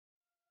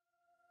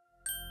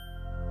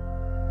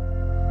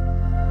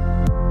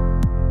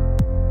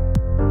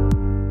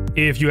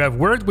If you have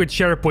worked with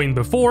SharePoint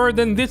before,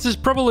 then this is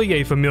probably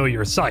a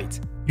familiar site,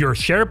 your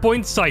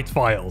SharePoint site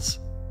files.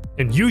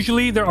 And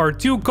usually there are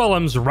two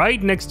columns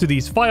right next to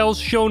these files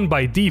shown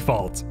by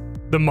default,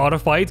 the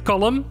modified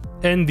column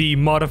and the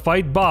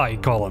modified by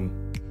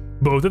column.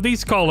 Both of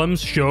these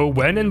columns show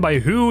when and by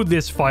who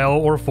this file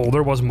or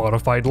folder was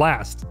modified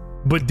last.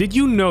 But did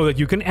you know that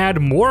you can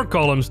add more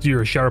columns to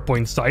your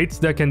SharePoint sites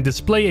that can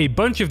display a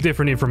bunch of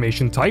different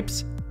information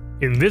types?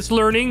 In this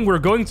learning, we're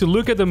going to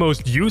look at the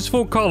most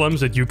useful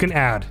columns that you can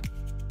add.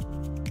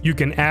 You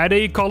can add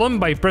a column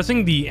by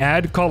pressing the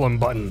Add Column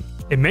button.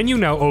 A menu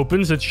now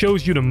opens that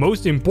shows you the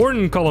most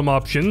important column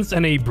options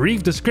and a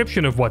brief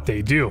description of what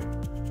they do.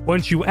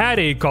 Once you add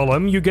a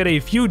column, you get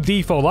a few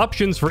default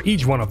options for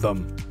each one of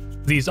them.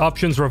 These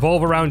options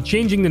revolve around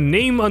changing the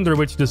name under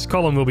which this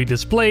column will be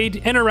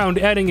displayed and around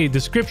adding a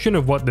description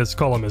of what this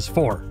column is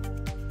for.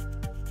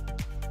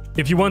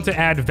 If you want to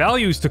add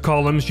values to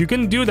columns, you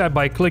can do that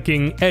by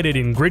clicking Edit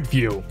in Grid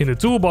View in the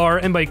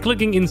toolbar and by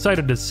clicking inside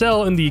of the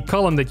cell in the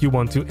column that you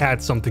want to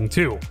add something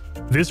to.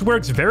 This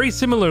works very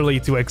similarly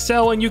to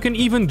Excel, and you can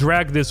even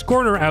drag this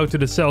corner out to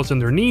the cells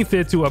underneath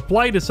it to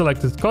apply the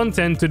selected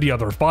content to the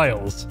other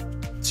files.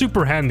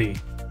 Super handy.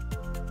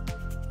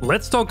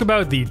 Let's talk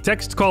about the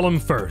text column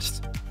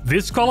first.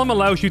 This column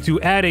allows you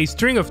to add a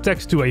string of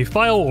text to a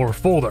file or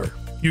folder.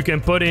 You can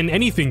put in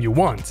anything you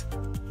want.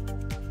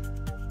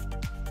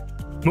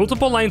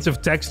 Multiple lines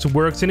of text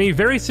works in a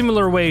very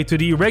similar way to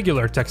the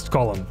regular text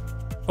column.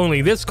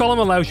 Only this column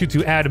allows you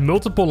to add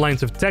multiple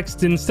lines of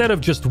text instead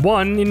of just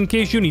one in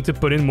case you need to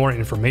put in more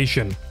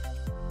information.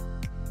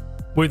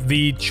 With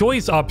the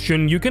Choice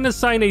option, you can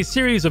assign a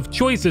series of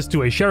choices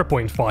to a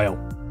SharePoint file.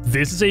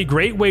 This is a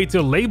great way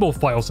to label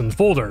files and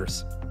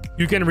folders.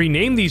 You can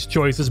rename these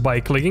choices by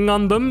clicking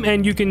on them,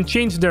 and you can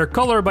change their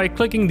color by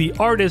clicking the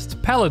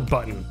Artist Palette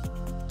button.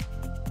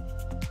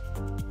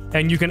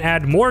 And you can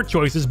add more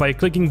choices by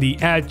clicking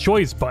the Add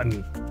Choice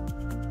button.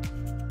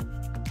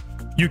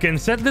 You can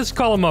set this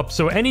column up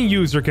so any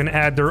user can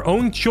add their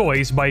own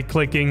choice by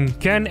clicking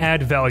Can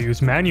Add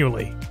Values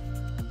Manually.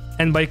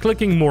 And by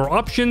clicking More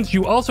Options,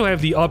 you also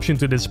have the option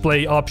to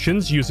display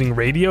options using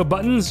radio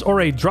buttons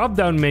or a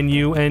drop-down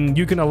menu, and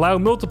you can allow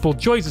multiple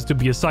choices to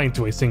be assigned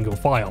to a single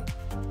file.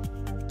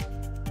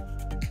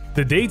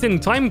 The Date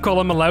and Time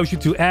column allows you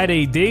to add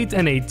a date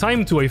and a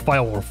time to a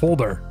file or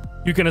folder.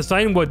 You can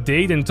assign what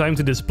date and time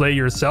to display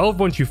yourself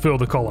once you fill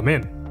the column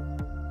in.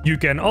 You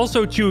can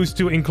also choose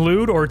to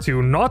include or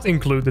to not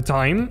include the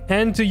time,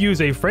 and to use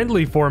a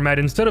friendly format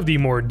instead of the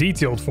more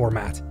detailed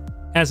format.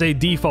 As a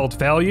default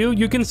value,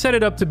 you can set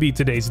it up to be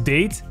today's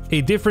date,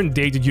 a different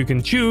date that you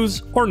can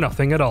choose, or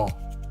nothing at all.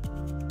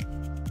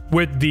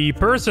 With the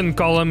Person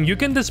column, you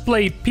can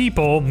display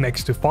people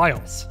next to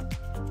files.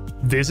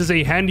 This is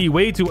a handy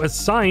way to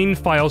assign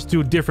files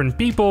to different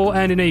people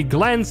and in a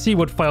glance see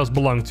what files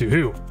belong to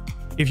who.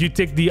 If you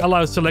tick the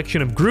Allow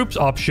Selection of Groups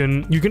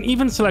option, you can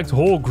even select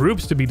whole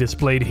groups to be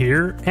displayed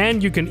here,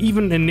 and you can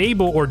even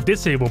enable or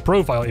disable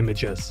profile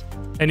images.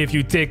 And if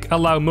you tick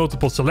Allow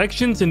Multiple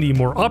Selections in the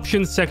More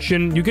Options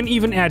section, you can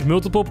even add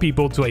multiple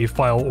people to a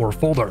file or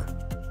folder.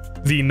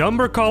 The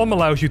Number column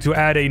allows you to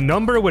add a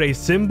number with a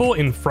symbol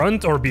in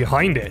front or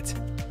behind it.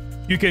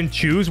 You can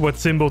choose what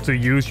symbol to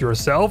use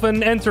yourself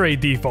and enter a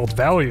default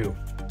value.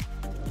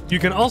 You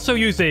can also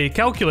use a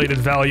calculated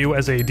value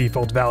as a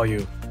default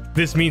value.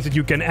 This means that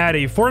you can add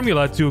a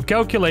formula to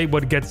calculate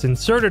what gets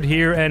inserted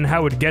here and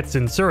how it gets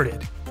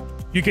inserted.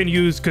 You can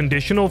use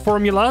conditional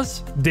formulas,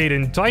 date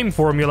and time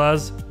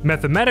formulas,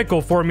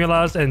 mathematical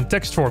formulas, and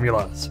text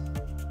formulas.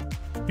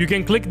 You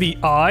can click the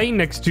I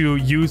next to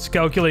Use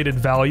Calculated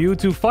Value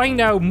to find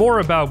out more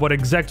about what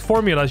exact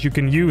formulas you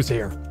can use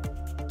here.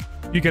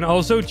 You can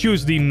also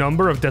choose the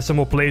number of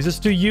decimal places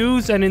to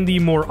use, and in the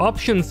More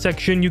Options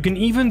section you can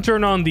even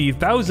turn on the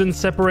thousand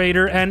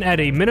separator and add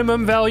a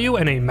minimum value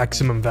and a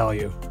maximum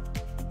value.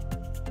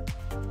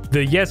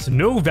 The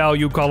Yes/No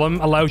value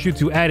column allows you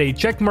to add a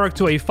checkmark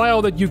to a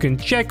file that you can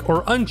check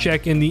or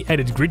uncheck in the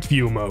Edit Grid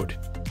View mode.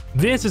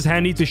 This is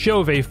handy to show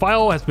if a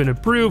file has been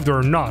approved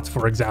or not,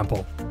 for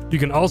example. You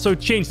can also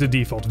change the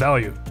default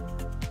value.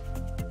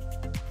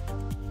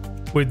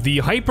 With the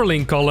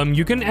Hyperlink column,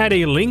 you can add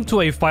a link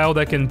to a file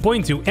that can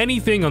point to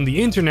anything on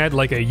the internet,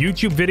 like a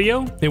YouTube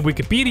video, a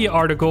Wikipedia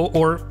article,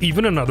 or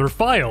even another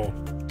file.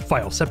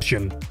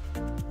 Fileception.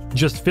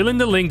 Just fill in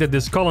the link that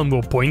this column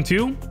will point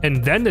to,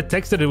 and then the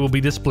text that it will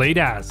be displayed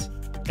as.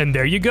 And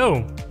there you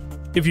go!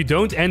 If you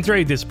don't enter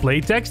a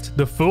display text,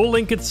 the full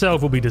link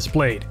itself will be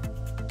displayed.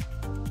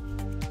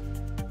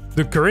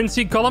 The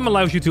Currency column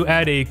allows you to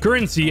add a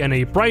currency and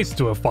a price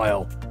to a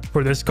file.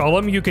 For this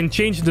column, you can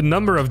change the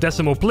number of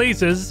decimal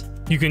places,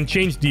 you can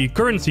change the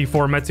currency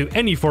format to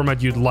any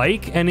format you'd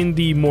like, and in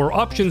the More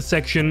Options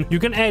section, you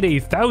can add a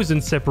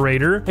thousand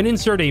separator and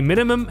insert a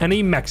minimum and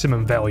a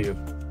maximum value.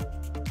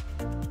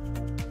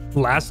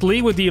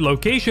 Lastly, with the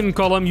Location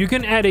column, you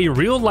can add a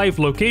real-life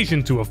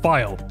location to a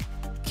file.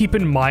 Keep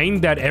in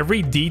mind that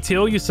every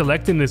detail you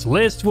select in this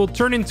list will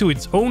turn into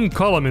its own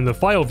column in the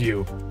file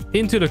view.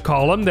 Into the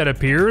column that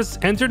appears,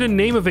 enter the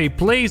name of a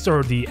place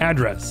or the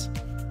address.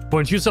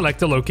 Once you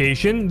select a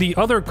location, the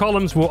other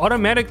columns will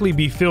automatically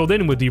be filled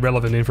in with the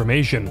relevant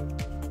information.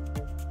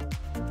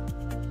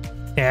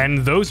 And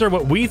those are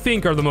what we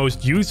think are the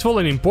most useful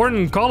and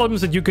important columns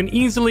that you can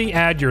easily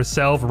add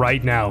yourself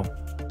right now.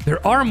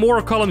 There are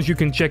more columns you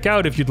can check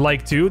out if you'd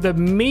like to that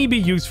may be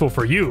useful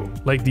for you,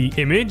 like the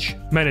image,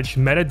 manage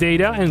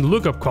metadata, and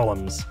lookup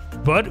columns.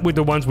 But with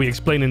the ones we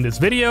explained in this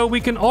video,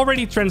 we can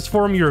already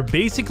transform your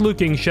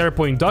basic-looking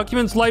SharePoint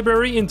documents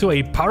library into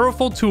a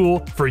powerful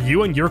tool for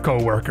you and your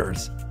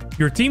coworkers.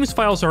 Your Teams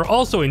files are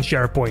also in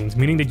SharePoint,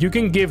 meaning that you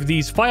can give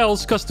these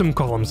files custom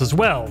columns as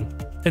well.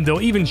 And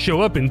they'll even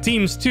show up in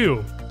Teams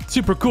too.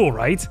 Super cool,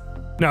 right?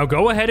 Now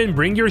go ahead and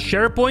bring your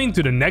SharePoint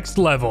to the next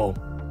level.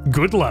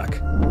 Good luck!